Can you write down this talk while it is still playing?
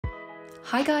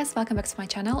Hi guys, welcome back to my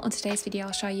channel. On today's video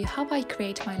I'll show you how I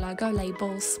create my logo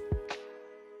labels.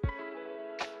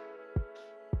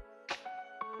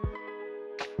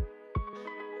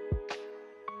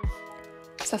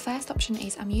 So first option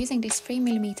is I'm using this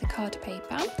 3mm card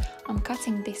paper. I'm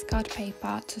cutting this card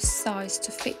paper to size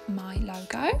to fit my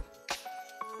logo.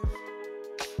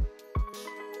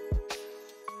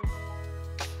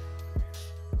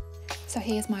 So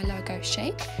here's my logo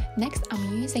shape. Next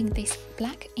I'm using this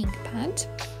black ink pad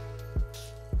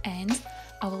and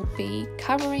I will be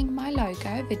covering my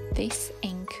logo with this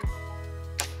ink.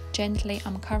 Gently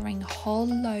I'm covering the whole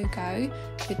logo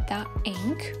with that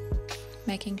ink,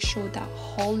 making sure that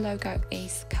whole logo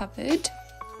is covered,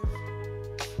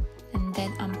 and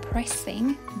then I'm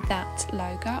pressing that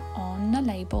logo on the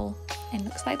label and it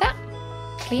looks like that.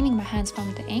 Cleaning my hands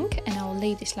from the ink, and I will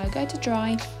leave this logo to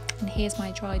dry. And here's my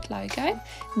dried logo.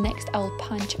 Next I will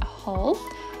punch a hole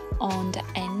on the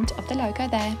end of the logo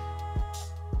there.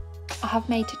 I have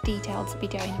made a detailed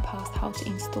video in the past how to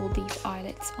install these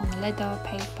eyelets on leather,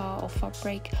 paper or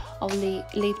fabric. I'll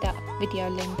leave that video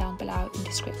link down below in the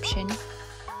description.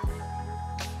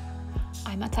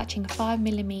 I'm attaching a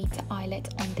 5mm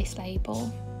eyelet on this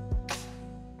label.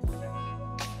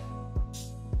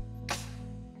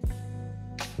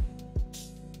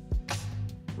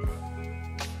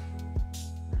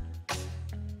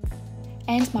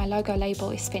 And my logo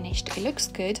label is finished. It looks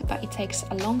good, but it takes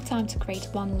a long time to create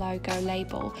one logo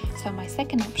label. So my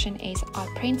second option is I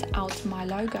print out my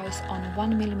logos on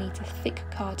 1mm thick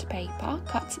card paper,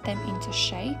 cut them into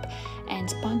shape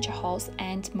and punch holes,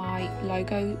 and my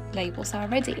logo labels are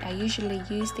ready. I usually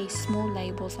use these small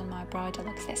labels on my bridal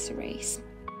accessories.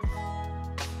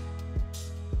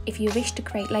 If you wish to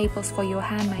create labels for your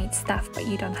handmade stuff but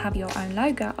you don't have your own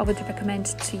logo, I would recommend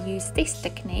to use this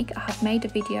technique. I have made a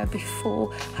video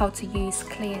before how to use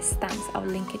clear stamps. I'll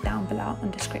link it down below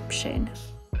in the description.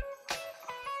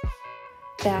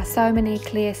 There are so many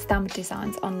clear stamp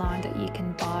designs online that you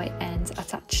can buy and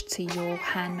attach to your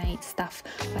handmade stuff.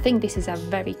 I think this is a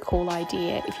very cool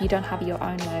idea. If you don't have your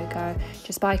own logo,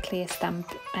 just buy a clear stamp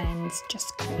and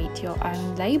just create your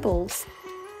own labels.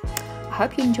 I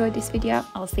hope you enjoyed this video.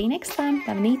 I'll see you next time.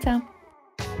 I'm Anita.